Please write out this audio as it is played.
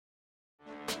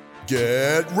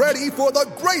Get ready for the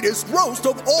greatest roast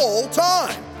of all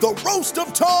time, the Roast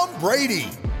of Tom Brady,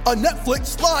 a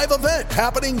Netflix live event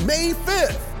happening May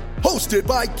 5th. Hosted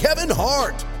by Kevin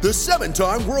Hart, the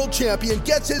 7-time world champion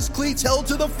gets his cleats held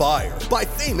to the fire by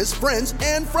famous friends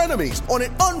and frenemies on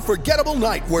an unforgettable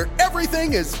night where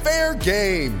everything is fair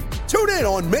game. Tune in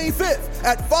on May 5th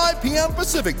at 5 p.m.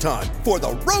 Pacific time for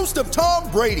the Roast of Tom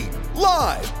Brady,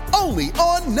 live only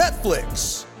on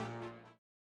Netflix.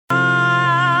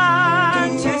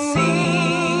 To see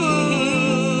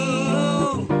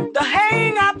the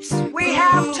hang-ups we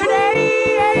have today,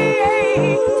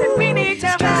 that we need to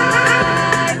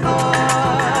fight for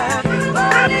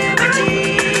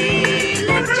liberty.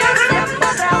 Lift yourself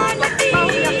on your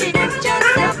feet, lift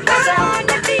yourself on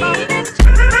your feet.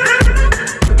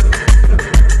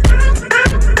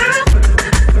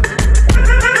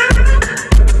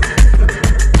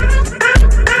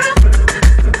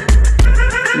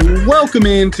 Welcome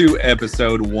into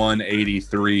episode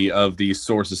 183 of the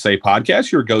Sources Say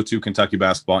podcast, your go-to Kentucky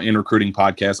basketball and recruiting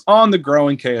podcast on the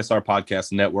growing KSR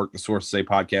Podcast Network. The Sources Say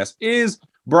podcast is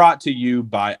brought to you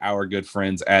by our good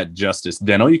friends at Justice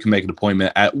Dental. You can make an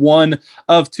appointment at one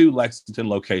of two Lexington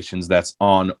locations. That's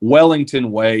on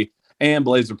Wellington Way and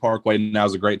Blazer Parkway. Now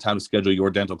is a great time to schedule your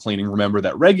dental cleaning. Remember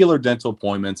that regular dental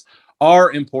appointments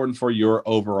are important for your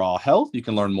overall health. You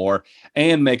can learn more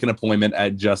and make an appointment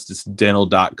at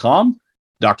justicedental.com.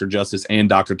 Dr. Justice and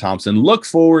Dr. Thompson look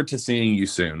forward to seeing you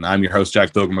soon. I'm your host,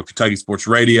 Jack Pilgrim of Kentucky Sports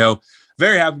Radio.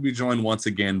 Very happy to be joined once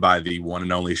again by the one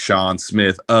and only Sean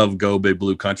Smith of Go Big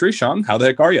Blue Country. Sean, how the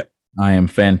heck are you? I am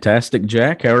fantastic,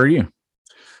 Jack. How are you?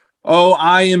 Oh,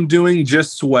 I am doing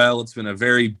just swell. It's been a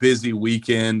very busy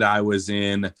weekend. I was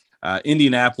in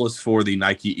Indianapolis for the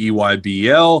Nike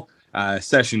EYBL.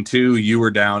 Session 2, you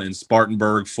were down in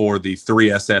Spartanburg for the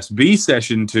 3SSB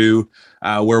Session 2,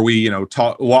 where we,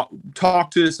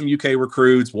 talked to some UK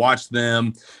recruits, watched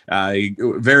them.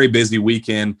 Very busy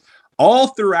weekend. All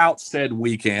throughout said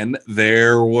weekend,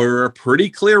 there were pretty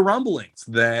clear rumblings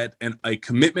that a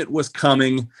commitment was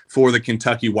coming for the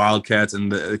Kentucky Wildcats in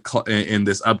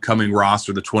this upcoming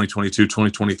roster, the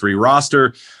 2022-2023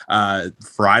 roster.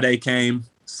 Friday came.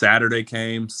 Saturday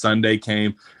came, Sunday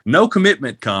came, no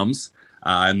commitment comes.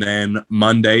 And then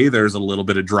Monday, there's a little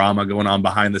bit of drama going on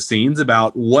behind the scenes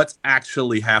about what's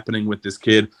actually happening with this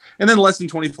kid. And then less than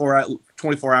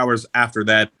 24 hours after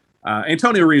that,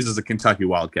 Antonio Reeves is a Kentucky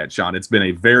Wildcat, Sean. It's been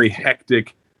a very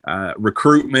hectic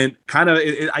recruitment.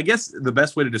 I guess the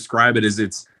best way to describe it is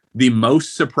it's the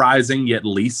most surprising yet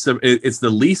it's the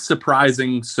least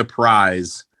surprising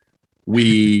surprise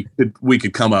we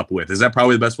could come up with. Is that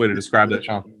probably the best way to describe that,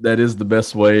 Sean? That is the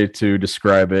best way to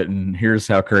describe it, and here's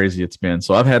how crazy it's been.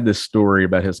 So I've had this story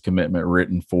about his commitment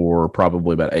written for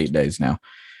probably about 8 days now,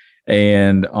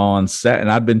 and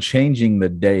and I've been changing the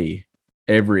day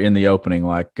in the opening,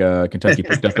 like Kentucky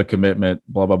picked up a commitment,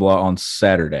 blah blah blah, on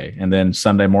Saturday, and then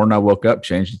Sunday morning I woke up,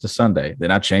 changed it to Sunday,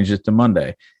 then I changed it to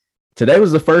Monday. Today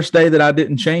was the first day that I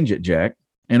didn't change it, Jack,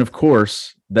 and of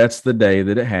course that's the day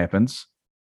that it happens.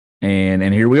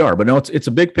 And here we are. But no, it's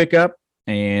a big pickup,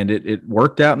 and it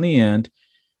worked out in the end.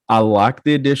 I like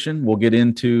the addition. We'll get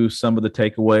into some of the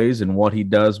takeaways and what he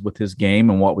does with his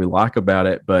game and what we like about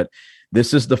it. But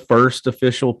this is the first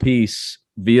official piece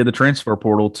via the transfer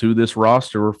portal to this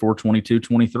roster for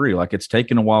 22-23. Like, it's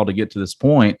taken a while to get to this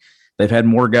point. They've had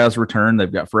more guys return.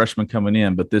 They've got freshmen coming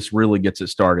in, but this really gets it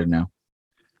started now.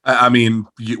 I mean,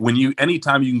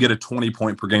 anytime you can get a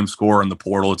 20-point per game scorer in the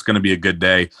portal, it's going to be a good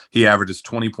day. He averages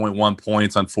 20.1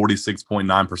 points on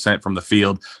 46.9% from the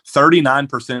field,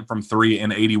 39% from three,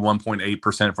 and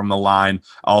 81.8% from the line.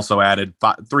 Also added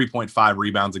 3.5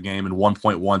 rebounds a game and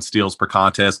 1.1 steals per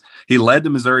contest. He led to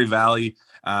Missouri Valley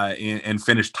and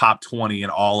finished top 20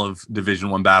 in all of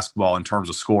Division I basketball in terms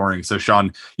of scoring. So,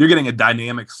 Sean, you're getting a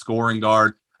dynamic scoring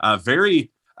guard,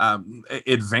 very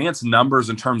advanced numbers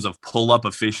in terms of pull-up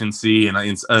efficiency, and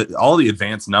all the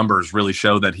advanced numbers really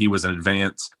show that he was an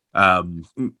advanced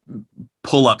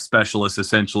pull-up specialist,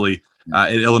 essentially,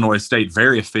 at Illinois State.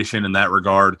 Very efficient in that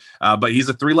regard, but he's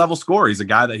a three-level scorer. He's a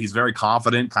guy that he's very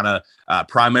confident, kind of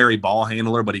primary ball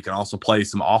handler, but he can also play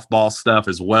some off-ball stuff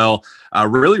as well.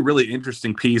 Really, really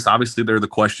interesting piece. Obviously, there are the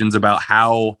questions about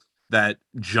how that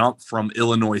jump from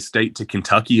Illinois State to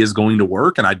Kentucky is going to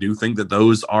work. And I do think that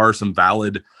those are some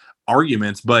valid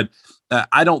arguments, but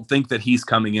I don't think that he's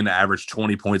coming in to average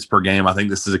 20 points per game. I think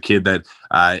this is a kid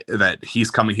that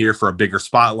he's coming here for a bigger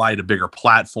spotlight, a bigger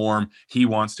platform. He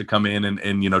wants to come in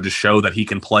and just show that he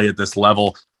can play at this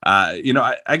level.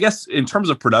 I guess in terms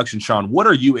of production, Sean, what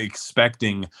are you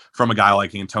expecting from a guy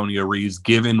like Antonio Reeves,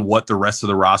 given what the rest of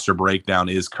the roster breakdown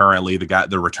is currently,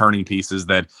 the returning pieces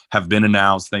that have been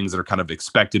announced, things that are kind of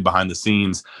expected behind the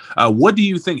scenes? What do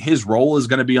you think his role is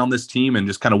going to be on this team, and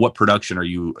just kind of what production are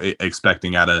you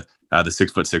expecting out of the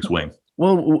 6'6" wing?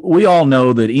 Well, we all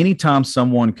know that anytime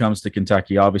someone comes to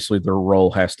Kentucky, obviously their role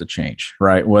has to change,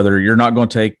 right? Whether you're not going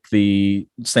to take the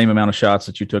same amount of shots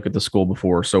that you took at the school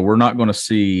before. So we're not going to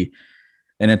see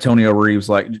an Antonio Reeves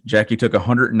like Jackie took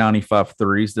 195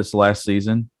 threes this last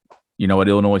season, at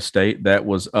Illinois State. That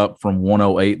was up from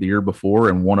 108 the year before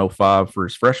and 105 for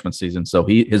his freshman season. So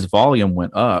his volume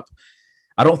went up.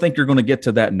 I don't think you're going to get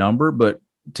to that number, but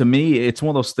to me, it's one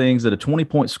of those things that a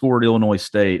 20-point score at Illinois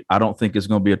State, I don't think is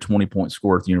going to be a 20-point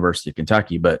score at the University of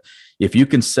Kentucky. But if you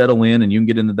can settle in and you can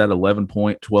get into that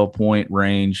 11-point, 12-point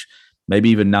range, maybe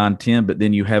even 9-10, but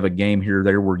then you have a game here or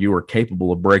there where you are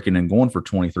capable of breaking and going for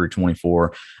 23,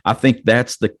 24, I think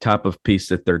that's the type of piece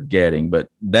that they're getting. But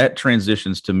that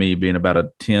transitions to me being about a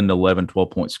 10, 11,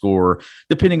 12-point scorer,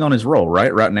 depending on his role,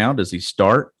 right? Right now, does he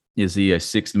start? Is he a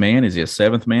sixth man? Is he a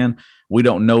seventh man? We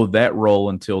don't know that role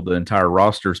until the entire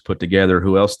roster is put together,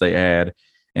 who else they add,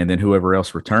 and then whoever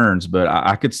else returns. But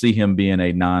I could see him being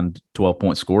a 9,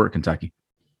 12-point scorer at Kentucky.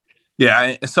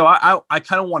 Yeah, so I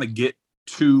kind of want to get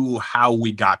to how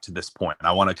we got to this point.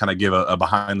 I want to kind of give a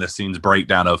behind-the-scenes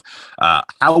breakdown of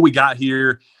how we got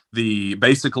here,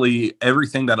 basically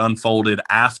everything that unfolded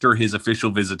after his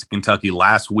official visit to Kentucky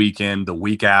last weekend, the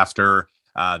week after,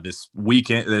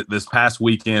 this past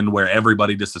weekend, where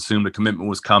everybody just assumed a commitment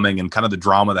was coming, and kind of the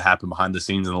drama that happened behind the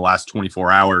scenes in the last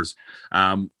 24 hours.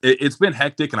 It's been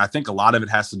hectic, and I think a lot of it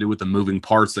has to do with the moving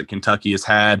parts that Kentucky has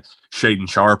had. Shaedon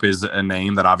Sharpe is a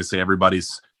name that obviously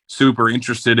everybody's super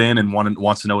interested in and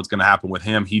wants to know what's going to happen with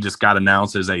him. He just got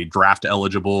announced as a draft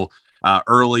eligible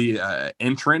early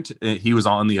entrant. He was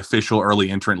on the official early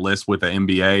entrant list with the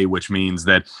NBA, which means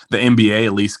that the NBA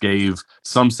at least gave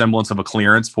some semblance of a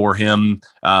clearance for him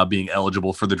being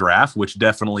eligible for the draft, which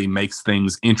definitely makes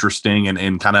things interesting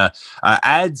and kind of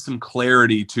adds some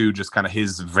clarity to just kind of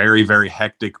his very, very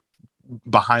hectic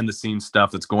behind the scenes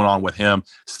stuff that's going on with him.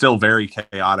 Still very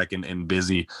chaotic and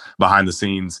busy behind the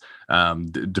scenes,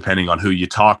 depending on who you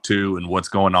talk to and what's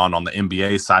going on the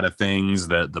NBA side of things,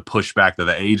 the pushback that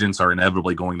the agents are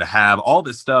inevitably going to have, all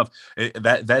this stuff.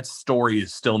 That story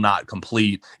is still not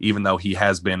complete, even though he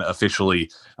has been officially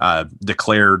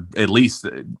declared, at least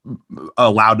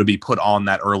allowed to be put on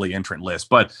that early entrant list.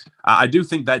 But I do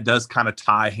think that does kind of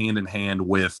tie hand in hand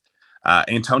with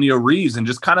Antonio Reeves and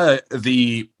just kind of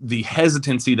the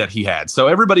hesitancy that he had. So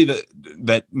everybody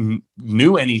that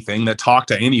knew anything, that talked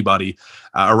to anybody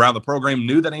around the program,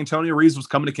 knew that Antonio Reeves was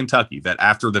coming to Kentucky, that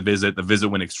after the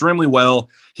visit went extremely well.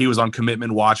 He was on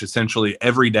commitment watch essentially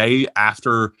every day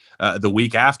after the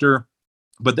week after.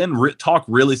 But then talk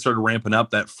really started ramping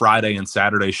up that Friday and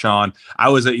Saturday, Sean. I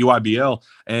was at UIBL,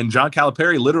 and John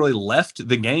Calipari literally left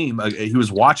the game. He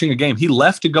was watching a game. He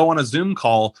left to go on a Zoom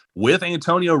call with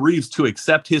Antonio Reeves to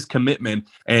accept his commitment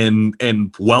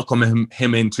and welcome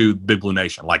him into Big Blue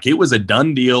Nation. Like, it was a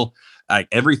done deal. Like,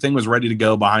 everything was ready to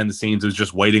go behind the scenes. It was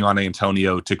just waiting on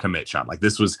Antonio to commit, Sean. Like,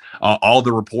 this was all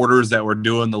the reporters that were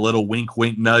doing the little wink,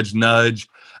 wink, nudge, nudge.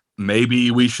 Maybe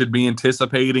we should be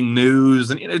anticipating news.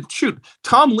 And shoot,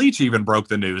 Tom Leach even broke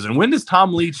the news. And when does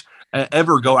Tom Leach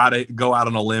ever go out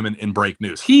on a limb and break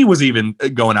news? He was even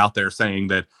going out there saying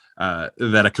that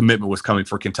a commitment was coming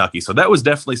for Kentucky. So that was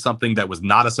definitely something that was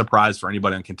not a surprise for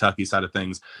anybody on Kentucky side of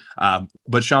things.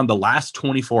 But Sean, the last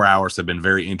 24 hours have been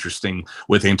very interesting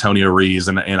with Antonio Reeves.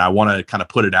 And I want to kind of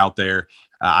put it out there.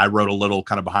 I wrote a little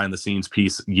kind of behind the scenes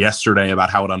piece yesterday about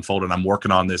how it unfolded. I'm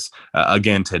working on this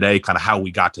again today, kind of how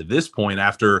we got to this point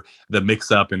after the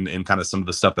mix up and kind of some of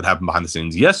the stuff that happened behind the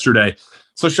scenes yesterday.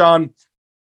 So Sean,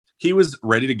 he was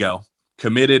ready to go,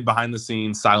 committed behind the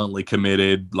scenes, silently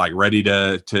committed, like ready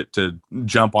to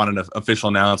jump on an official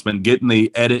announcement, getting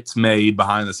the edits made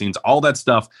behind the scenes, all that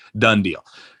stuff, done deal.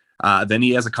 Then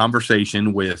he has a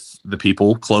conversation with the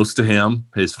people close to him,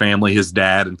 his family, his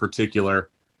dad in particular,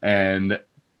 and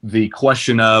the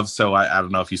question of, so I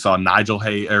don't know if you saw Nigel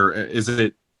Hayes, or is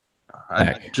it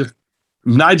just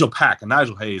Nigel Pack? And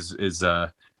Nigel Hayes is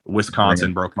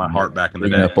Wisconsin, broke my heart back in the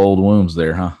day. Picking up old wounds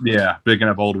there, huh? Yeah, picking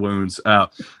up old wounds.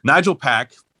 Nigel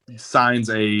Pack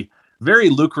signs a very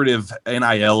lucrative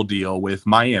NIL deal with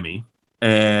Miami,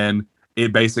 and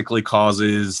it basically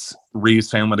causes Reeves'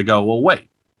 family to go, well, wait,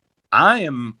 I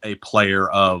am a player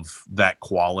of that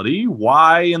quality.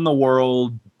 Why in the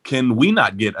world can we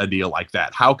not get a deal like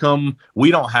that? How come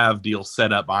we don't have deals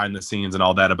set up behind the scenes and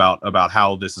all that about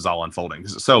how this is all unfolding?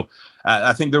 So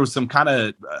I think there was some kind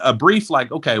of a brief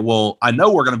like, okay, well, I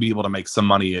know we're going to be able to make some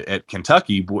money at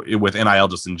Kentucky with NIL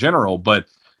just in general, but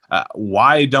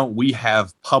why don't we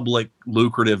have public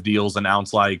lucrative deals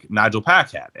announced like Nigel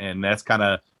Pack had? And that's kind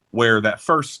of where that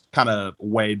first kind of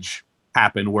wedge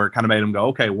happened, where it kind of made him go,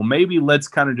 okay, well, maybe let's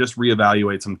kind of just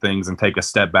reevaluate some things and take a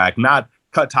step back, not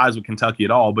cut ties with Kentucky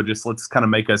at all, but just let's kind of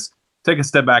make us take a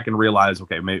step back and realize,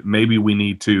 okay, maybe we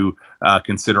need to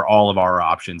consider all of our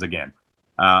options again.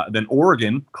 Then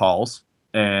Oregon calls,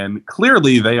 and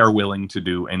clearly they are willing to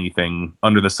do anything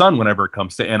under the sun whenever it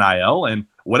comes to NIL, and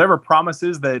whatever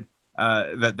promises that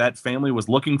that family was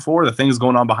looking for, the things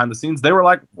going on behind the scenes, they were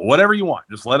like, whatever you want,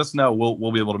 just let us know.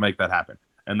 We'll be able to make that happen.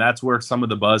 And that's where some of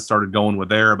the buzz started going with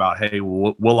there about, hey,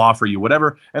 we'll offer you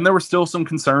whatever. And there were still some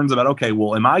concerns about, okay,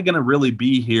 well, am I going to really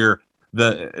be here,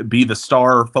 be the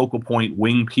star focal point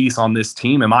wing piece on this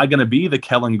team? Am I going to be the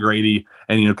Kellen Grady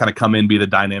and, kind of come in, be the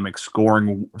dynamic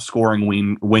scoring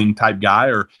wing type guy?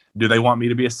 Or do they want me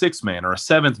to be a sixth man or a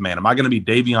seventh man? Am I going to be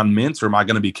Davion Mintz, or am I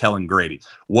going to be Kellen Grady?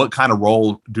 What kind of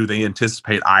role do they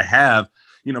anticipate I have?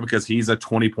 Because he's a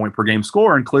 20-point per game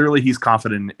scorer, and clearly he's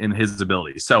confident in his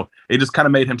abilities. So it just kind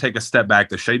of made him take a step back.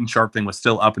 The Shaedon Sharpe thing was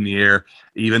still up in the air,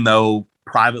 even though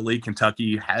privately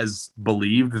Kentucky has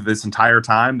believed this entire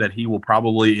time that he will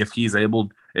probably, if he's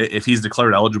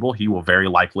declared eligible, he will very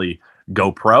likely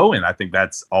go pro. And I think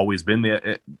that's always been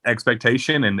the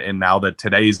expectation. And now that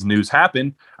today's news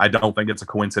happened, I don't think it's a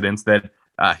coincidence that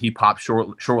he popped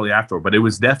shortly after. But it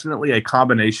was definitely a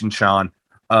combination, Sean,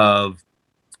 of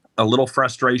a little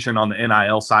frustration on the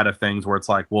NIL side of things, where it's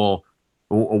like, well,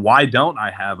 why don't I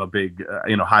have a big,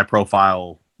 high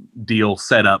profile deal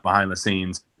set up behind the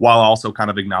scenes, while also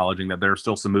kind of acknowledging that there are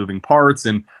still some moving parts.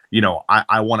 And,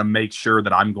 I want to make sure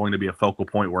that I'm going to be a focal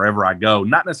point wherever I go,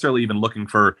 not necessarily even looking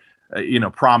for,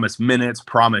 promise minutes,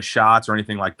 promise shots or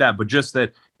anything like that, but just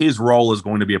that his role is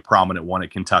going to be a prominent one at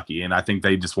Kentucky. And I think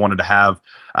they just wanted to have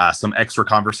some extra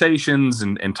conversations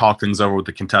and talk things over with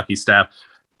the Kentucky staff.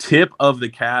 Tip of the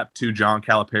cap to John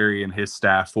Calipari and his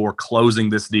staff for closing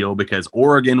this deal, because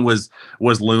Oregon was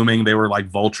looming. They were like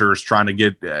vultures trying to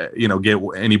get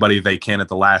anybody they can at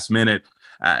the last minute.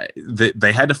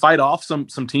 They had to fight off some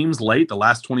teams late. The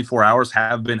last 24 hours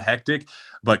have been hectic,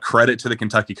 but credit to the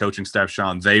Kentucky coaching staff,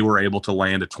 Sean. They were able to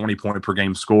land a 20-point per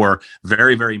game score.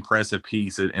 Very, very impressive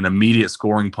piece, an immediate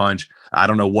scoring punch. I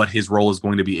don't know what his role is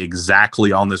going to be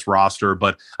exactly on this roster,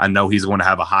 but I know he's going to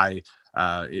have a high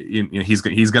he's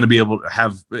going to be able to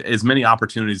have as many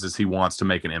opportunities as he wants to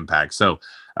make an impact. So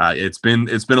it's been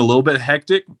a little bit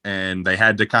hectic, and they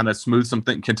had to kind of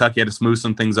Kentucky had to smooth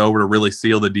some things over to really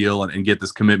seal the deal and get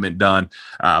this commitment done.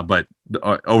 But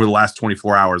over the last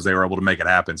 24 hours, they were able to make it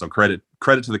happen. So credit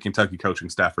to the Kentucky coaching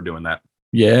staff for doing that.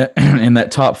 Yeah, and that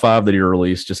top five that he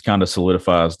released just kind of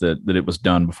solidifies that it was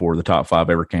done before the top five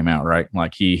ever came out, right?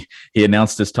 Like he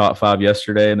announced his top five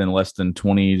yesterday, and then less than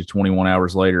 20 to 21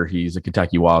 hours later, he's a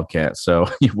Kentucky Wildcat. So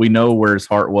we know where his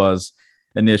heart was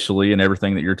initially, and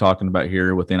everything that you're talking about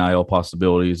here with NIL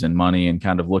possibilities and money and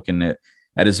kind of looking at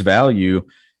his value.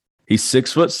 He's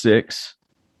 6'6".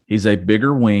 He's a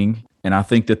bigger wing, and I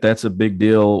think that's a big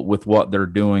deal with what they're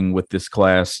doing with this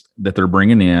class that they're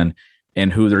bringing in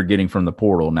and who they're getting from the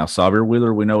portal. Now, Sahvir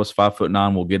Wheeler, we know, is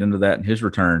 5'9". We'll get into that in his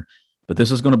return. But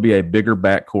this is going to be a bigger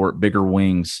backcourt, bigger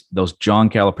wings, those John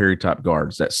Calipari type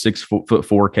guards, that 6'4"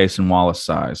 Cason Wallace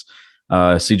size.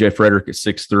 CJ Frederick at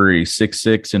 6'3",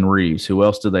 6'6" in Reeves. Who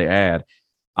else do they add?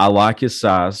 I like his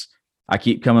size. I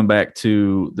keep coming back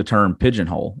to the term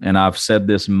pigeonhole, and I've said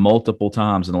this multiple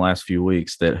times in the last few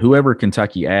weeks, that whoever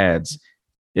Kentucky adds,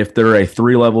 if they're a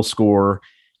 3-level scorer,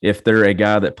 if they're a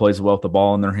guy that plays well with the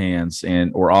ball in their hands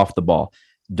or off the ball,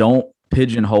 don't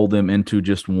pigeonhole them into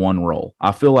just one role.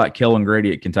 I feel like Kellen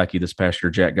Grady at Kentucky this past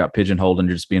year, Jack, got pigeonholed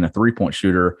into just being a 3-point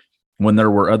shooter when there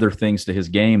were other things to his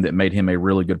game that made him a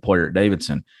really good player at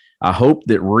Davidson. I hope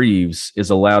that Reeves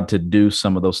is allowed to do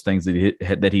some of those things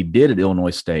that he did at Illinois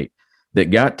State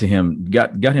that got him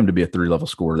to be a 3-level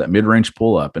scorer, that mid-range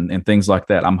pull-up and things like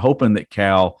that. I'm hoping that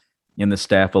Cal and the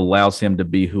staff allows him to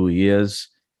be who he is.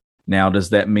 Now, does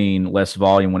that mean less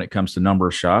volume when it comes to number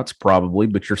of shots? Probably,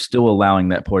 but you're still allowing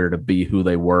that player to be who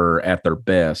they were at their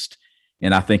best.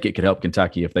 And I think it could help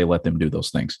Kentucky if they let them do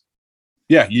those things.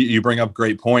 Yeah, you bring up a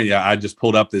great point. Yeah, I just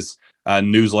pulled up this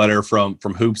newsletter from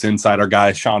Hoops Insider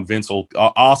guy Sean Vinsel.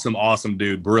 Awesome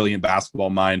dude, brilliant basketball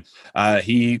mind.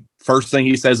 First thing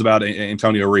he says about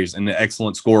Antonio Reeves, an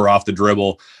excellent scorer off the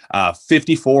dribble,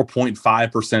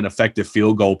 54.5% effective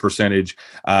field goal percentage,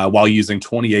 while using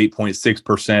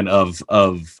 28.6%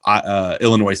 of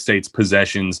Illinois State's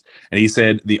possessions. And he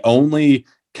said the only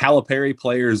Calipari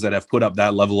players that have put up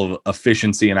that level of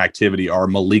efficiency and activity are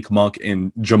Malik Monk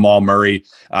and Jamal Murray.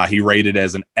 He rated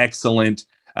as an excellent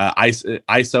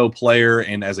ISO player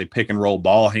and as a pick and roll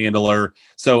ball handler.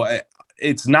 So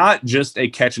it's not just a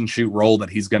catch and shoot role that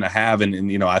he's going to have.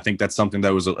 And, I think that's something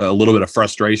that was a little bit of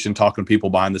frustration talking to people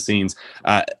behind the scenes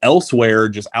elsewhere,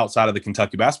 just outside of the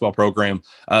Kentucky basketball program,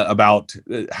 about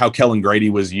how Kellen Grady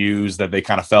was used, that they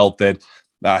kind of felt that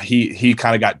he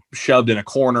kind of got shoved in a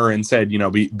corner and said,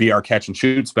 be our catch and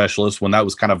shoot specialist, when that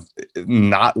was kind of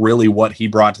not really what he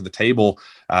brought to the table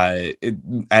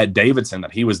at Davidson.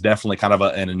 That he was definitely kind of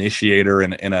an initiator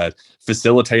and a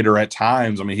facilitator at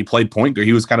times. I mean, he played point guard.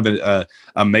 He was kind of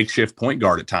a makeshift point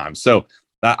guard at times. So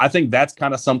I think that's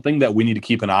kind of something that we need to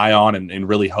keep an eye on and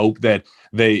really hope that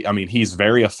he's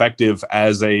very effective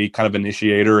as a kind of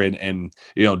initiator and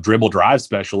dribble drive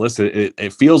specialist.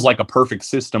 It feels like a perfect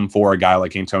system for a guy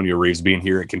like Antonio Reeves being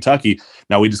here at Kentucky.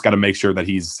 Now we just got to make sure that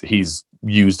he's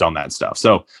used on that stuff.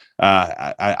 So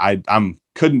I'm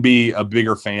couldn't be a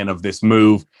bigger fan of this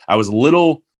move. I was a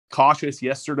little cautious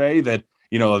yesterday that,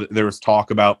 there was talk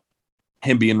about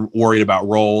him being worried about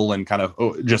role and kind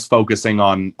of just focusing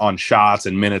on shots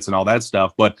and minutes and all that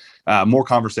stuff. But more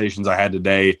conversations I had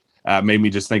today made me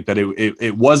just think that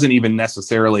it wasn't even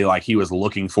necessarily like he was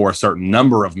looking for a certain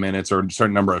number of minutes or a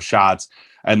certain number of shots,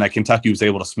 and that Kentucky was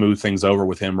able to smooth things over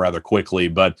with him rather quickly.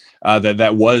 But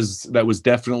that was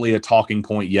definitely a talking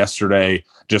point yesterday,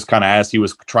 just kind of as he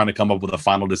was trying to come up with a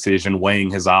final decision,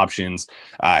 weighing his options.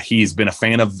 He's been a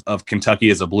fan of Kentucky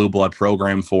as a blue blood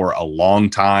program for a long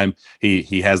time.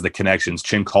 He has the connections.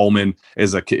 Chin Coleman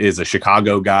is a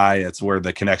Chicago guy. That's where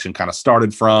the connection kind of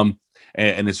started from.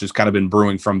 And it's just kind of been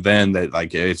brewing from then, that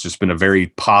like it's just been a very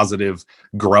positive,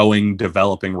 growing,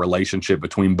 developing relationship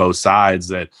between both sides.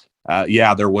 That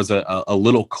there was a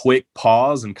little quick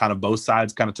pause, and kind of both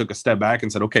sides kind of took a step back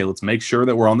and said, okay, let's make sure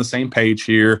that we're on the same page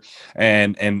here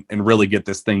and really get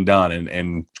this thing done.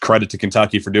 And credit to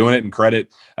Kentucky for doing it, and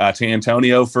credit to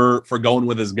Antonio for going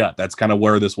with his gut. That's kind of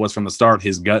where this was from the start.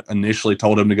 His gut initially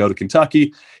told him to go to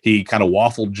Kentucky. He kind of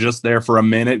waffled just there for a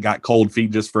minute, got cold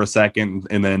feet just for a second,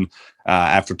 and then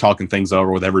after talking things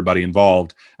over with everybody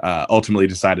involved, ultimately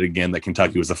decided again that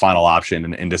Kentucky was the final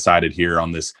option, and decided here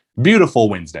on this beautiful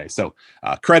Wednesday. So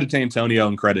credit to Antonio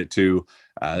and credit to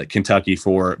Kentucky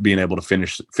for being able to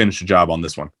finish the job on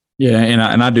this one. Yeah,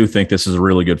 and I do think this is a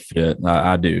really good fit.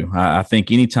 I do. I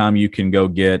think anytime you can go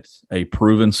get a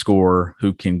proven scorer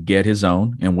who can get his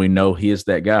own, and we know he is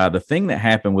that guy. The thing that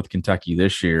happened with Kentucky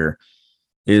this year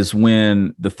is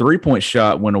when the three-point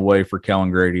shot went away for Kellen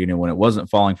Grady, and when it wasn't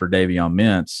falling for Davion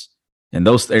Mintz, and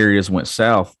those areas went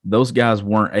south, those guys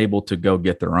weren't able to go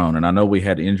get their own. And I know we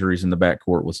had injuries in the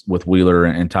backcourt with Wheeler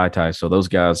and Ty, so those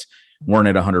guys weren't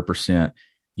at 100%.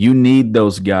 You need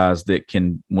those guys that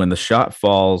can, when the shot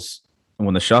falls, and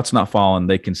when the shot's not falling,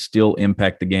 they can still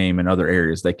impact the game in other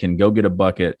areas. They can go get a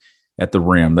bucket at the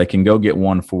rim. They can go get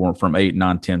one from 8,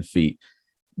 9, 10 feet.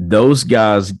 Those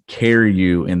guys carry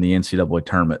you in the NCAA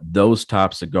tournament, those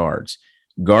types of guards.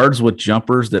 Guards with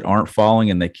jumpers that aren't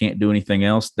falling and they can't do anything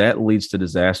else, that leads to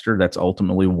disaster. That's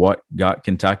ultimately what got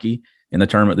Kentucky in the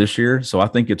tournament this year. So I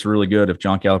think it's really good if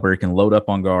John Calipari can load up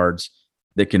on guards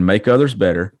that can make others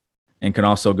better and can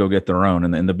also go get their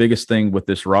own. And the biggest thing with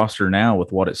this roster now,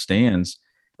 with what it stands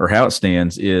or how it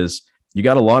stands, is you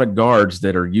got a lot of guards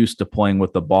that are used to playing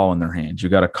with the ball in their hands. You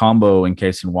got a combo in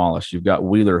Casey Wallace. You've got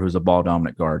Wheeler, who's a ball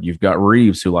dominant guard. You've got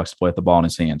Reeves, who likes to play with the ball in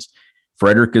his hands.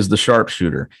 Frederick is the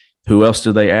sharpshooter. Who else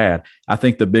do they add? I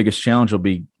think the biggest challenge will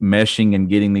be meshing and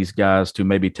getting these guys to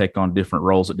maybe take on different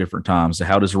roles at different times.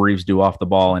 How does Reeves do off the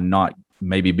ball and not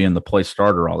maybe being the play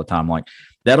starter all the time? Like,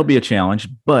 that'll be a challenge,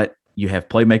 but you have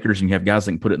playmakers and you have guys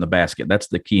that can put it in the basket. That's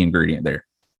the key ingredient there.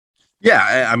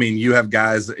 Yeah, I mean, you have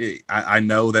guys. I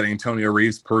know that Antonio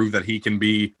Reeves proved that he can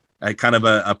be kind of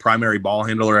a primary ball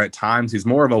handler at times. He's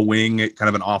more of a wing, kind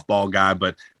of an off-ball guy,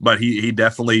 but he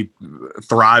definitely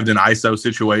thrived in ISO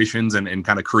situations and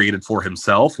kind of created for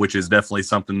himself, which is definitely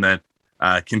something that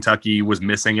Kentucky was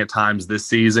missing at times this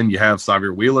season. You have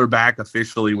Xavier Wheeler back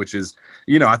officially, which is,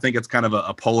 I think it's kind of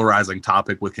a polarizing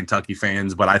topic with Kentucky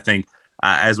fans. But I think,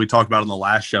 as we talked about on the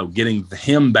last show, getting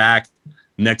him back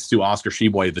next to Oscar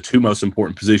Tshiebwe, the two most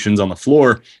important positions on the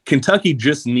floor, Kentucky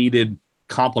just needed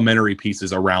complementary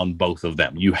pieces around both of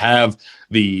them. You have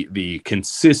the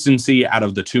consistency out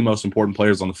of the two most important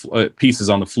players on the pieces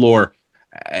on the floor,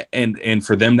 and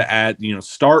for them to add,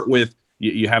 start with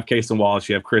you have Cason Wallace,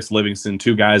 you have Chris Livingston,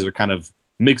 two guys are kind of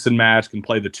mix and match, can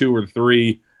play the 2 or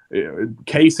 3.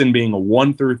 Cason being a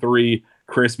 1 through 3,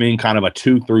 Chris being kind of a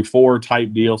 2 through 4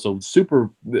 type deal, so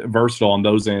super versatile on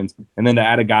those ends. And then to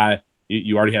add a guy,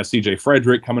 you already have CJ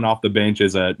Frederick coming off the bench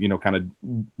as a kind of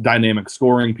dynamic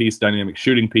scoring piece, dynamic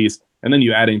shooting piece, and then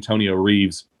you add Antonio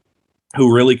Reeves,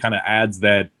 who really kind of adds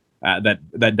that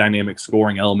dynamic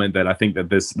scoring element that I think that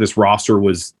this roster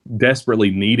was desperately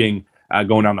needing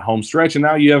going down the home stretch. And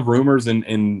now you have rumors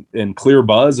and clear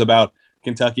buzz about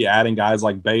Kentucky adding guys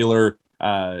like Baylor,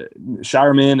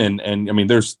 Shireman, and I mean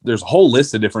there's a whole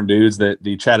list of different dudes that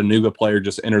the Chattanooga player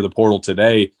just entered the portal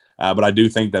today. But I do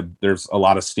think that there's a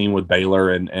lot of steam with Baylor,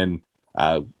 and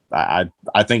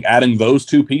I think adding those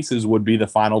two pieces would be the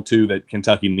final two that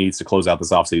Kentucky needs to close out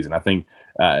this offseason. I think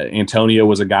Antonio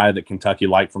was a guy that Kentucky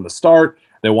liked from the start.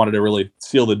 They wanted to really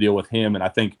seal the deal with him, and I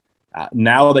think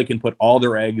now they can put all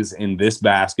their eggs in this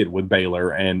basket with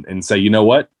Baylor and say, you know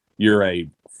what, you're a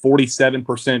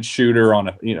 47% shooter on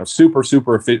a super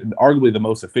efficient, arguably the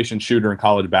most efficient shooter in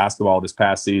college basketball this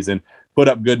past season. Put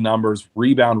up good numbers,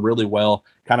 rebound really well.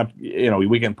 Kind of,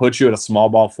 we can put you at a small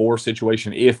ball 4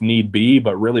 situation if need be,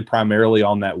 but really primarily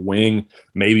on that wing,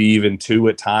 maybe even 2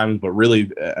 at times, but really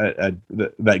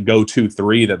that go-to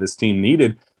 3 that this team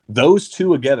needed. Those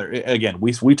two together, again,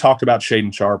 we talked about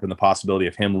Shaedon Sharpe and the possibility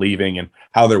of him leaving and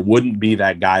how there wouldn't be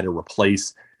that guy to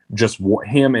replace just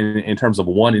him in terms of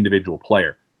one individual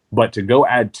player. But to go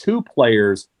add 2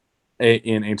 players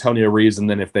in Antonio Reeves, and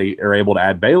then if they are able to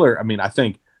add Baylor, I mean, I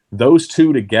think those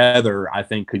 2 together, I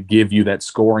think, could give you that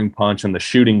scoring punch and the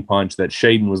shooting punch that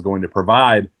Shaedon was going to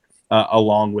provide,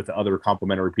 along with the other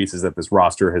complementary pieces that this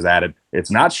roster has added.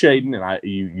 It's not Shaedon, and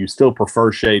you still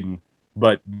prefer Shaedon,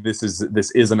 but this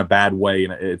isn't a bad way,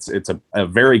 and it's a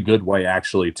very good way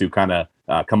actually to kind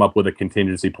of come up with a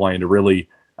contingency plan to really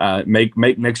make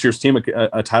next year's team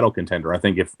a title contender. I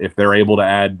think if they're able to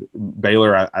add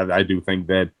Baylor, I do think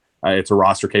that it's a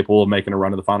roster capable of making a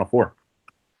run to the Final Four.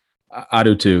 I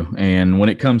do too. And when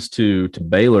it comes to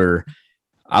Baylor,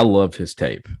 I love his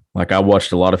tape. Like, I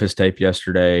watched a lot of his tape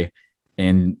yesterday,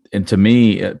 and to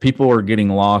me, people are getting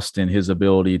lost in his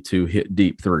ability to hit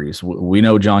deep threes. We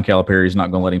know John Calipari is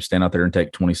not going to let him stand out there and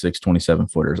take 26, 27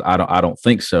 footers. I don't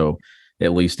think so,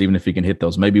 at least, even if he can hit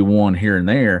those, maybe one here and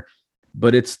there.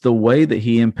 But it's the way that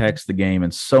he impacts the game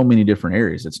in so many different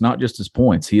areas. It's not just his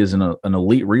points. He is an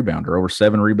elite rebounder, over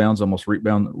 7 rebounds, almost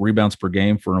rebounds per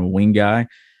game for a wing guy.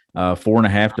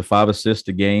 4.5 to 5 assists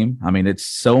a game. I mean, it's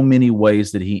so many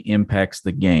ways that he impacts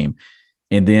the game.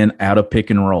 And then out of pick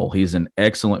and roll, he's an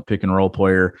excellent pick and roll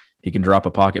player. He can drop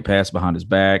a pocket pass behind his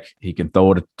back. He can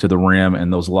throw it to the rim,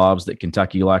 and those lobs that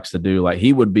Kentucky likes to do. Like,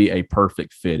 he would be a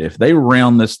perfect fit. If they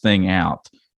round this thing out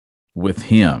with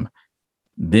him,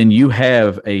 then you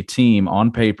have a team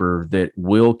on paper that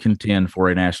will contend for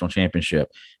a national championship.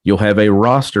 You'll have a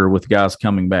roster with guys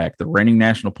coming back, the reigning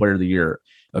National Player of the Year,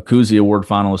 a Cousy Award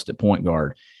finalist at point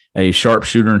guard, a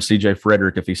sharpshooter in CJ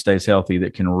Frederick if he stays healthy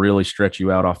that can really stretch you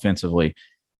out offensively.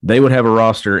 They would have a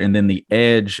roster, and then the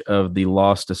edge of the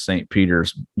loss to St.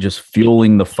 Peter's, just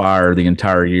fueling the fire the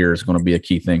entire year, is going to be a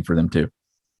key thing for them too.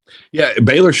 Yeah,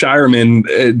 Baylor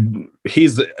Shireman,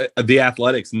 he's the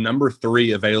Athletics' number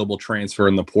 3 available transfer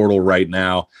in the portal right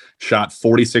now. Shot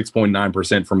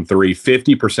 46.9% from 3,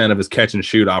 50% of his catch and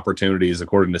shoot opportunities,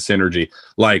 according to Synergy.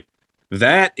 Like,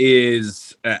 that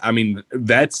is, I mean,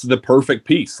 that's the perfect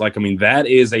piece. Like, I mean, that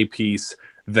is a piece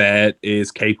that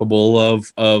is capable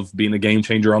of being a game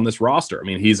changer on this roster. I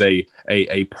mean, he's a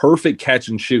perfect catch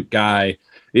and shoot guy.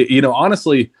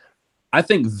 Honestly, I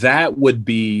think that would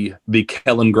be the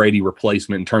Kellen Grady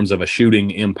replacement in terms of a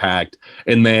shooting impact.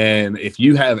 And then if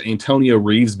you have Antonio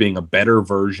Reeves being a better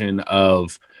version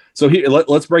of, so here,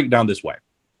 let's break it down this way.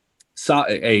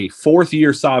 A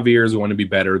 4th-year Sahvir is going to be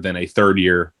better than a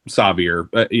 3rd-year Sahvir.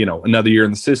 Another year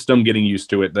in the system, getting used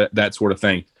to it, that sort of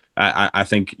thing. I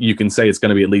think you can say it's going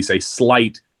to be at least a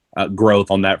slight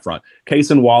growth on that front.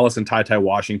 Cason Wallace and Ty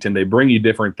Washington, they bring you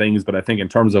different things, but I think in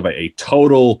terms of a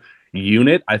total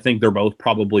unit, I think they're both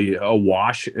probably a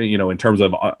wash, in terms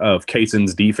of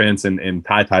Cason's defense and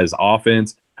Ty's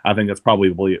offense. I think that's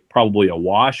probably a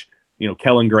wash.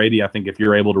 Kellen Grady, I think if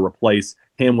you're able to replace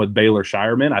him with Baylor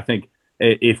Shireman, I think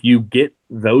if you get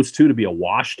those two to be a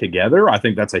wash together, I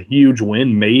think that's a huge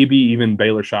win. Maybe even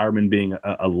Baylor Shireman being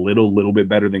a little bit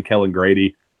better than Kellen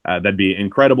Grady. That'd be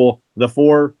incredible. The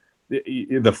four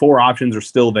options are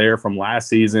still there from last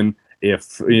season.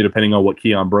 if depending on what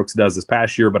Keon Brooks does this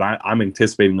past year, but I'm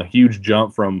anticipating a huge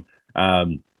jump from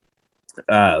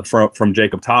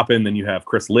Jacob Toppin. Then you have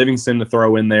Chris Livingston to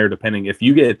throw in there, depending if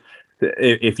you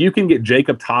can get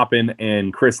Jacob Toppin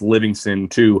and Chris Livingston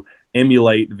to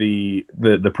emulate the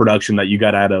production that you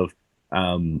got out of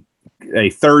a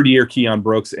third year Keon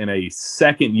Brooks and a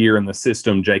second year in the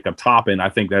system Jacob Toppin. I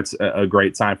think that's a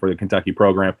great sign for the Kentucky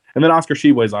program. And then Oscar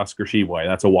Tshiebwe is Oscar Tshiebwe.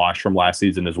 That's a wash from last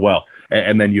season as well.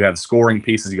 And then you have scoring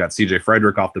pieces. You got CJ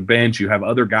Frederick off the bench. You have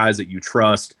other guys that you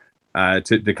trust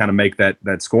to kind of make that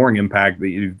scoring impact.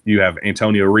 You have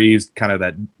Antonio Reeves, kind of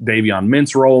that Davion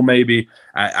Mintz role maybe.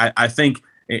 I think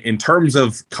in terms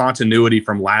of continuity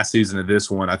from last season to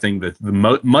this one, I think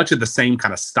that much of the same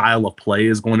kind of style of play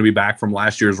is going to be back from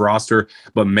last year's roster,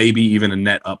 but maybe even a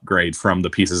net upgrade from the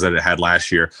pieces that it had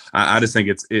last year. I just think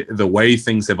it's the way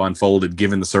things have unfolded,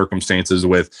 given the circumstances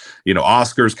with,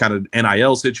 Oscar's kind of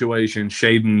NIL situation,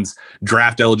 Shaden's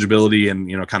draft eligibility, and,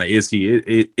 kind of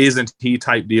isn't he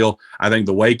type deal. I think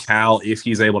the way Cal, if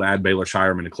he's able to add Baylor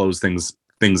Shireman to close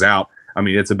things out, I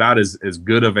mean, it's about as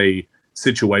good of a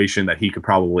situation that he could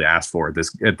probably ask for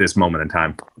at this moment in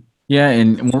time. Yeah,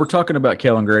 and when we're talking about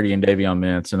Kellen Grady and Davion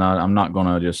Mintz, and I'm not going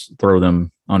to just throw them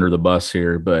under the bus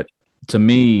here, but to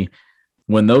me,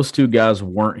 when those two guys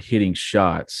weren't hitting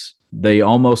shots, they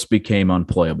almost became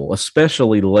unplayable,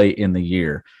 especially late in the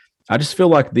year. I just feel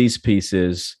like these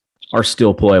pieces are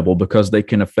still playable because they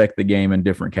can affect the game in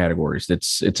different categories.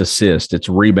 It's assists, it's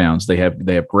rebounds. They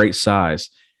have great size.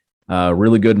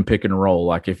 Really good in pick and roll.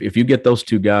 Like if you get those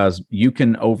two guys, you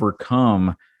can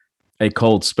overcome a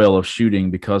cold spell of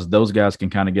shooting because those guys can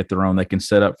kind of get their own. They can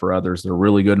set up for others. They're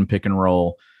really good in pick and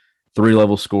roll,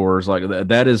 3-level scorers. Like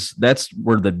that's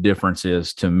where the difference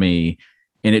is to me.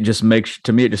 And it just makes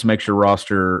your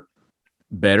roster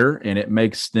better, and it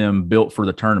makes them built for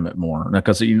the tournament more.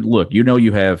 Because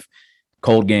you have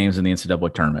cold games in the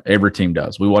NCAA tournament. Every team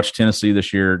does. We watched Tennessee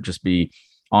this year just be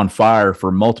on fire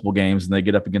for multiple games, and they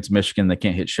get up against Michigan, they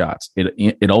can't hit shots.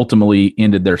 It ultimately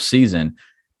ended their season.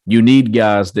 You need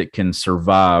guys that can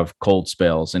survive cold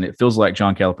spells, and it feels like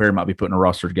John Calipari might be putting a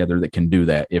roster together that can do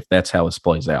that if that's how this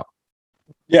plays out.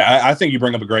 Yeah, I think you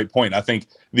bring up a great point. I think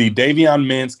the Davion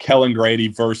Mintz, Kellen Grady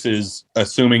versus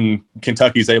assuming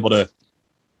Kentucky's able to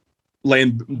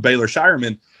land Baylor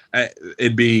Shireman,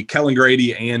 it'd be Kellen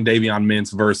Grady and Davion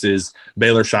Mintz versus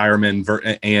Baylor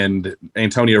Shireman and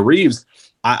Antonio Reeves.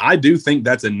 I do think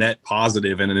that's a net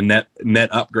positive and a net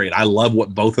upgrade. I love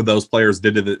what both of those players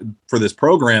did for this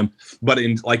program. But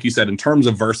like you said, in terms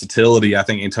of versatility, I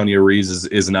think Antonio Reeves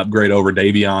is an upgrade over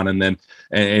Davion.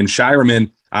 And Shireman,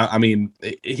 I mean,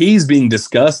 he's being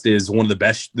discussed as one of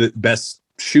the best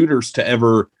shooters to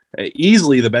ever,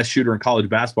 easily the best shooter in college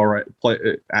basketball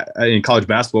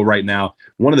right now.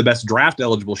 One of the best draft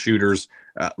eligible shooters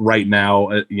right now.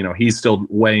 He's still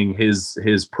weighing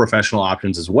his professional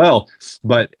options as well.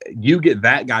 But you get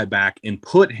that guy back and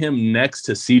put him next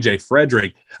to CJ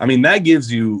Frederick. I mean, that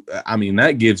gives you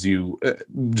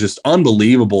just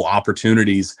unbelievable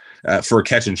opportunities for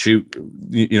catch and shoot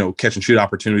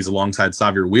opportunities alongside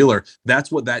Xavier Wheeler.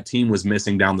 That's what that team was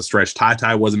missing down the stretch.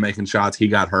 Ty wasn't making shots. He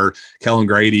got hurt. Kellen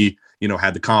Grady,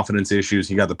 had the confidence issues.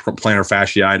 He got the plantar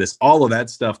fasciitis. All of that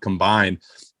stuff combined,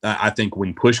 I think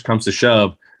when push comes to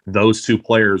shove, those two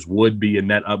players would be a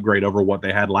net upgrade over what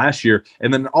they had last year.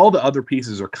 And then all the other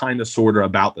pieces are kind of sort of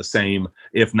about the same,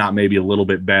 if not maybe a little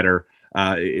bit better,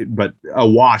 but a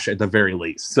wash at the very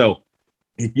least. So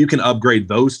if you can upgrade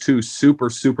those two super,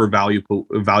 super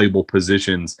valuable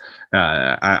positions,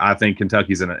 I think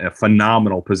Kentucky's in a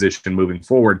phenomenal position moving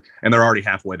forward. And they're already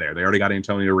halfway there. They already got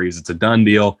Antonio Reeves. It's a done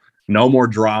deal. No more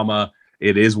drama.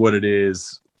 It is what it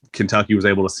is. Kentucky was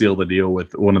able to seal the deal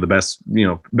with one of the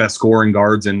best scoring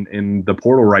guards in the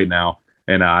portal right now.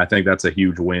 And I think that's a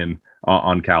huge win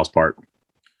on Cal's part.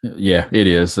 Yeah, it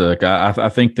is. I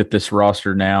think that this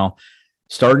roster now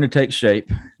starting to take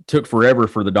shape. It took forever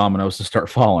for the dominoes to start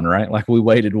falling, right? Like we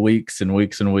waited weeks and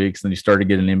weeks and weeks, then you started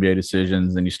getting NBA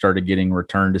decisions, then you started getting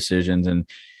return decisions. And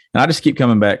I just keep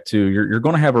coming back to you're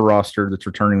going to have a roster that's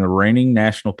returning the reigning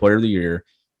National Player of the Year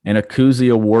and a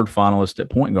Cousy Award finalist at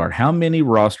point guard. How many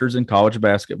rosters in college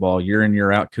basketball year in,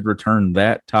 year out could return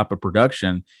that type of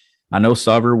production? I know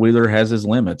Xavier Wheeler has his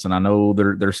limits, and I know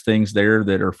there's things there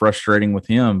that are frustrating with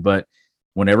him, but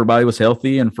when everybody was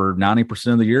healthy and for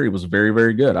 90% of the year, he was very,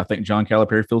 very good. I think John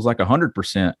Calipari feels like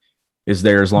 100% is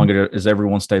there as long as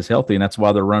everyone stays healthy, and that's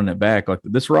why they're running it back. Like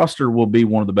this roster will be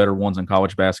one of the better ones in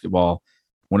college basketball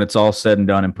when it's all said and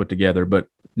done and put together. But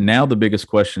now the biggest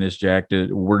question is, Jack,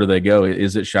 where do they go?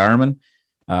 Is it Shireman?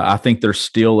 I think there's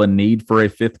still a need for a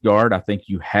fifth guard. I think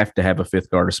you have to have a fifth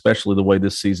guard, especially the way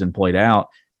this season played out.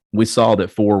 we saw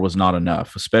that 4 was not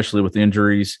enough, especially with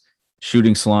injuries,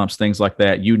 shooting slumps, things like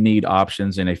that. You need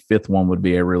options, and a 5th one would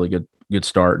be a really good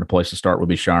start. And a place to start would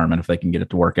be Shireman if they can get it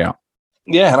to work out.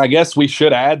 Yeah, and I guess we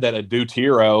should add that Adu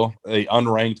Tiro, a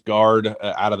unranked guard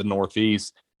out of the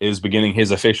Northeast, is beginning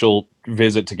his official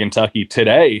visit to Kentucky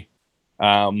today,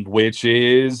 which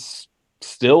is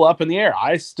still up in the air.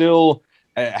 I still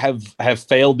have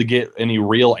failed to get any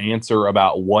real answer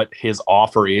about what his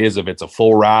offer is, if it's a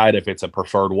full ride, if it's a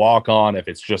preferred walk-on, if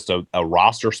it's just a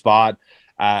roster spot.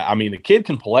 I mean, the kid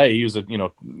can play. He was a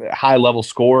high-level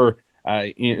scorer,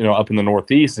 up in the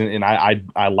Northeast, and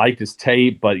I liked his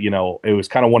tape, but it was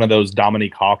kind of one of those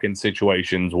Dominique Hawkins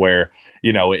situations where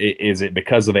is it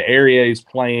because of the area he's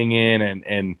playing in,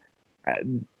 and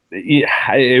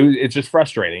it's just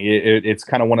frustrating. It's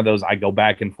kind of one of those, I go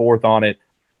back and forth on it.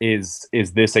 Is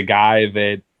this a guy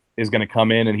that is going to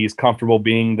come in and he's comfortable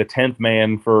being the 10th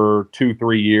man for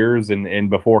 2-3 years and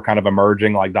before kind of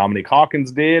emerging like Dominique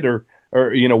Hawkins did, or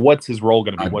what's his role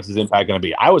going to be? What's his impact going to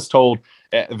be? I was told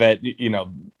that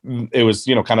it was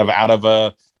kind of out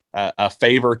of a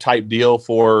favor type deal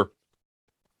for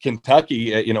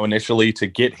Kentucky, initially to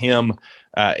get him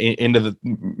into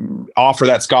the offer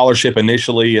that scholarship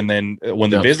initially, and then when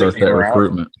the visit came around,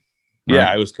 recruitment. Right.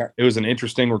 Yeah, it was an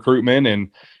interesting recruitment,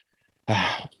 and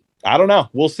I don't know.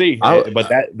 We'll see.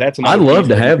 But that's I'd love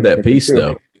to have that piece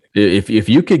though. If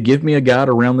you could give me a guy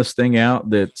to round this thing out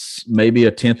that's maybe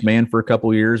a 10th man for a couple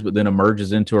of years, but then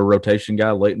emerges into a rotation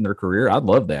guy late in their career, I'd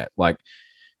love that. Like,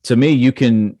 to me, you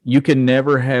can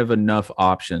never have enough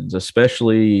options,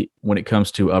 especially when it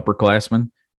comes to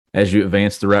upperclassmen as you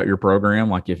advance throughout your program.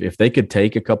 Like if they could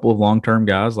take a couple of long-term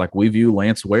guys, like we view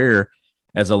Lance Ware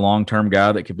as a long-term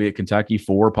guy that could be at Kentucky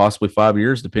 4, possibly 5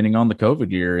 years, depending on the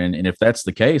COVID year. And if that's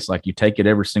the case, like you take it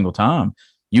every single time.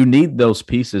 You need those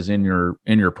pieces in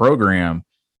your program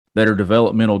that are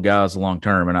developmental guys long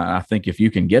term, and I think if you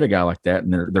can get a guy like that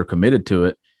and they're committed to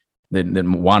it,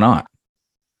 then why not?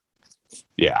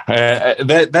 Yeah,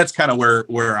 that's kind of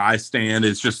where I stand.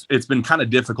 It's been kind of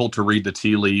difficult to read the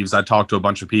tea leaves. I talked to a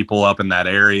bunch of people up in that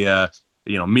area,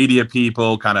 media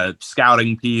people, kind of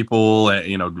scouting people,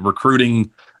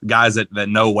 recruiting guys that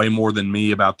know way more than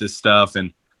me about this stuff,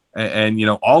 and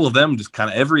all of them, just kind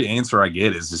of every answer I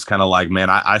get is just kind of like, man,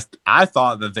 I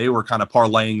thought that they were kind of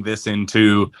parlaying this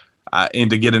into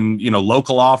getting,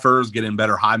 local offers, getting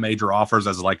better high major offers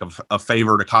as like a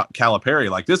favor to Calipari.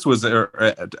 Like this was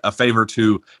a favor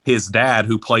to his dad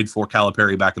who played for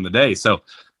Calipari back in the day. So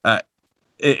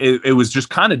it was just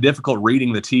kind of difficult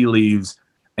reading the tea leaves,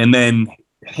 and then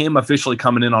him officially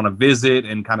coming in on a visit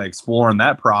and kind of exploring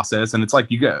that process. And it's like,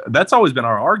 that's always been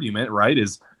our argument, right?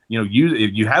 Is, if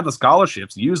you have the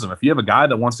scholarships, use them. If you have a guy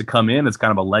that wants to come in, it's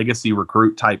kind of a legacy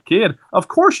recruit type kid, of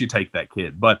course you take that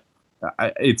kid. But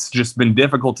it's just been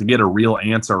difficult to get a real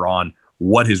answer on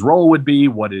what his role would be,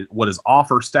 what his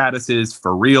offer status is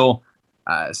for real.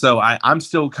 So I'm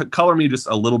still, color me just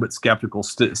a little bit skeptical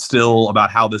still about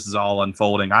how this is all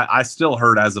unfolding. I still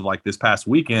heard as of like this past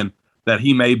weekend that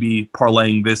he may be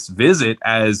parlaying this visit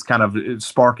as kind of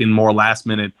sparking more last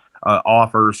minute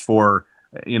offers for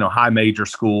high major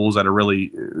schools that are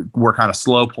really were kind of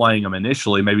slow playing them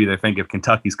initially. Maybe they think if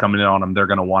Kentucky's coming in on them, they're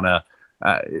going to want to,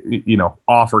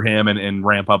 offer him and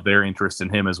ramp up their interest in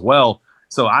him as well.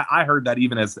 So I heard that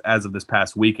even as of this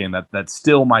past weekend, that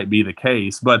still might be the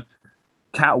case. But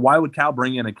why would Cal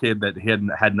bring in a kid that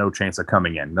had no chance of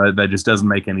coming in? That just doesn't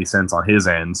make any sense on his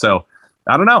end. So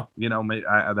I don't know.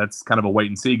 That's kind of a wait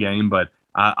and see game, but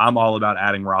I'm all about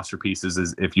adding roster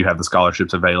pieces if you have the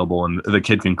scholarships available and the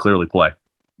kid can clearly play.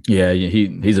 Yeah,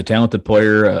 he's a talented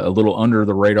player, a little under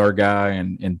the radar guy,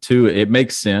 and two, it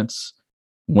makes sense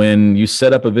when you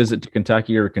set up a visit to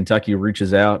Kentucky or Kentucky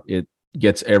reaches out, it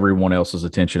gets everyone else's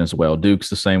attention as well. Duke's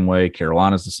the same way,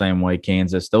 Carolina's the same way,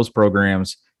 Kansas. Those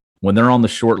programs, when they're on the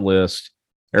short list,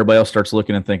 everybody else starts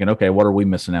looking and thinking, okay, what are we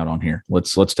missing out on here?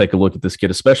 Let's take a look at this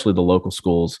kid, especially the local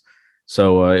schools.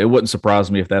 So it wouldn't surprise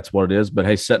me if that's what it is. But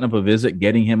hey, setting up a visit,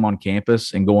 getting him on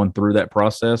campus and going through that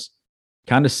process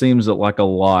kind of seems like a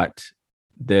lot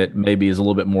that maybe is a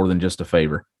little bit more than just a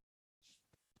favor.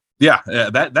 Yeah,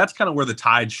 that's kind of where the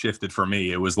tide shifted for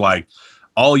me. It was like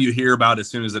all you hear about as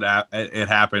soon as it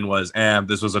happened was,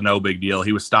 this was a no big deal.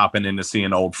 He was stopping in to see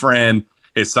an old friend.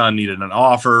 His son needed an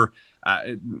offer.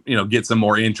 Get some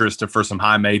more interest for some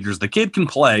high majors. The kid can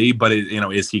play, but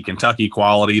is he Kentucky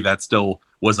quality? That still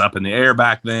was up in the air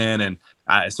back then. And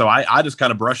so I just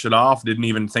kind of brushed it off, didn't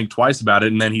even think twice about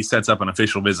it. And then he sets up an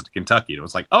official visit to Kentucky. It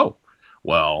was like, oh,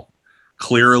 well,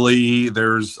 clearly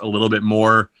there's a little bit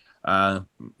more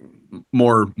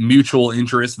more mutual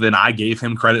interest than I gave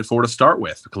him credit for to start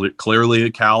with.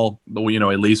 Clearly, Cal,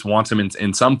 at least wants him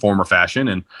in some form or fashion,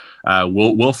 and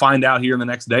we'll find out here in the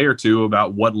next day or two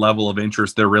about what level of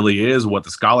interest there really is, what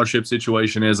the scholarship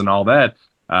situation is, and all that.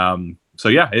 So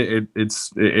yeah,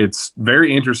 it's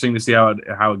very interesting to see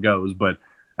how it goes. But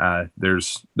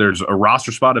there's a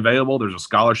roster spot available, there's a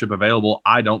scholarship available.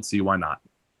 I don't see why not.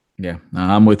 Yeah,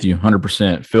 I'm with you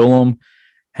 100%. Fill them.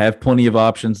 Have plenty of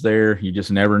options there. You just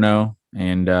never know.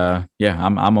 And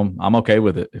I'm okay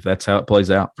with it if that's how it plays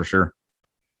out, for sure.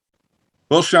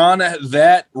 Well, Sean,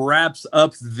 that wraps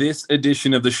up this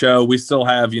edition of the show. We still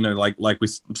have, like we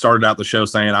started out the show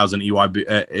saying, I was in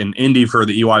Indy for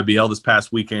the EYBL this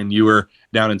past weekend. You were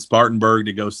down in Spartanburg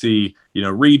to go see,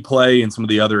 Reed play and some of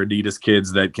the other Adidas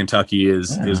kids that Kentucky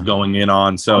is going in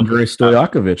on. So Andrei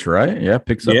Stojakovic, right? Yeah,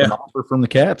 picks up an offer from the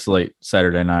Cats late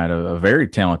Saturday night. A very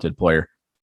talented player.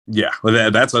 Yeah,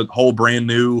 that's a whole brand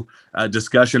new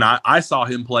discussion. I saw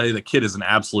him play. The kid is an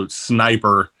absolute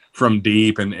sniper from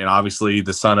deep, and obviously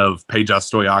the son of Peja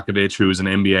Stojakovic, who is an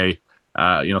NBA,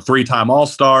 3-time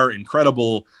All-Star,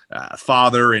 incredible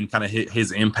father, and kind of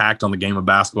his impact on the game of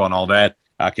basketball and all that.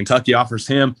 Kentucky offers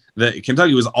him.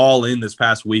 Kentucky was all in this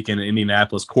past weekend in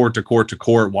Indianapolis, court to court to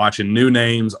court, watching new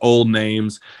names, old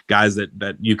names, guys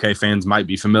that UK fans might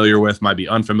be familiar with, might be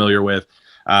unfamiliar with.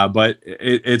 But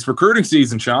it's recruiting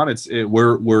season, Sean.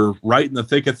 We're right in the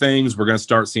thick of things. We're going to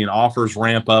start seeing offers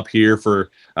ramp up here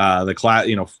for the class,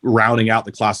 rounding out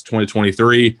the class of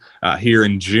 2023. Here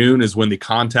in June is when the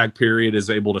contact period is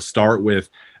able to start with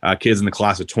kids in the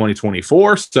class of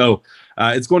 2024. So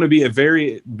it's going to be a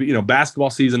very, basketball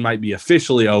season might be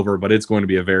officially over, but it's going to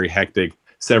be a very hectic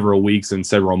several weeks and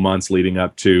several months leading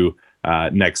up to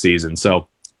next season. So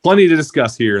plenty to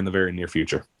discuss here in the very near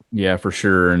future. Yeah, for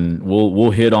sure. And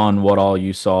we'll hit on what all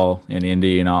you saw in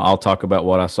Indy, and I'll talk about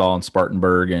what I saw in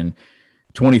Spartanburg and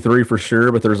 23 for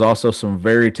sure. But there's also some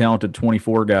very talented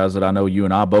 24 guys that I know you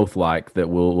and I both like that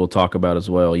we'll talk about as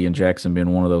well. Ian Jackson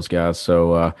being one of those guys.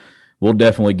 So we'll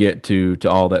definitely get to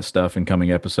all that stuff in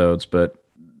coming episodes. But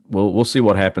we'll see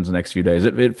what happens the next few days.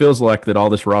 It feels like that all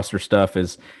this roster stuff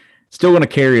is still going to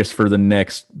carry us for the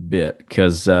next bit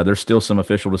because there's still some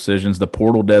official decisions. The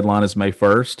portal deadline is May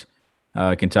 1st.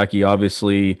 Kentucky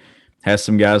obviously has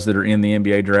some guys that are in the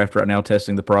NBA draft right now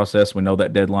testing the process. We know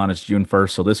that deadline is June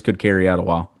 1st, so this could carry out a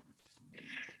while.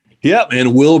 Yep,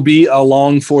 and we'll be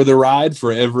along for the ride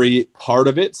for every part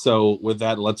of it. So with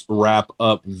that, let's wrap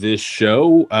up this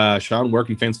show. Sean, where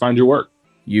can fans find your work?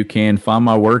 You can find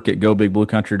my work at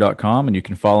gobigbluecountry.com, and you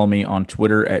can follow me on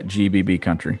Twitter at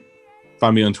GBBCountry.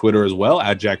 Find me on Twitter as well,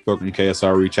 at Jack Pilgrim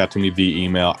KSR. Reach out to me via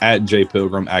email at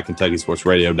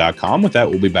jpilgrim@KentuckySportsRadio.com. With that,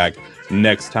 we'll be back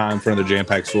next time for another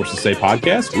Jam-Packed Sources Say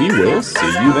podcast. We will see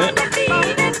you then.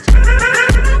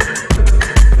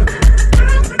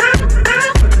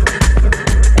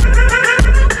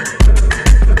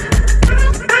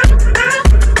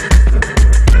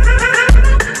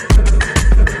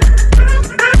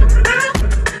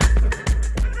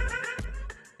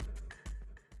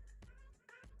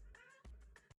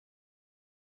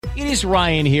 It is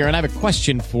Ryan here, and I have a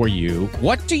question for you.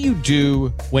 What do you do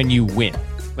when you win?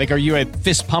 Like, are you a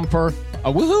fist pumper,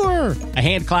 a woo-hooer, a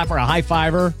hand clapper, a high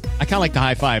fiver? I kind of like the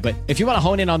high five, but if you want to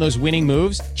hone in on those winning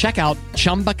moves, check out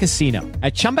Chumba Casino.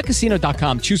 At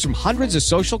ChumbaCasino.com, choose from hundreds of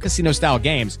social casino-style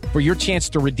games for your chance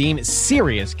to redeem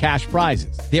serious cash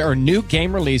prizes. There are new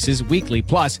game releases weekly,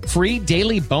 plus free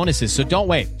daily bonuses. So don't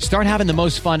wait. Start having the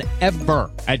most fun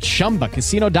ever at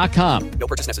ChumbaCasino.com. No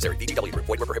purchase necessary. VGW Group.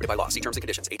 Void where prohibited by law. See terms and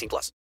conditions. 18+.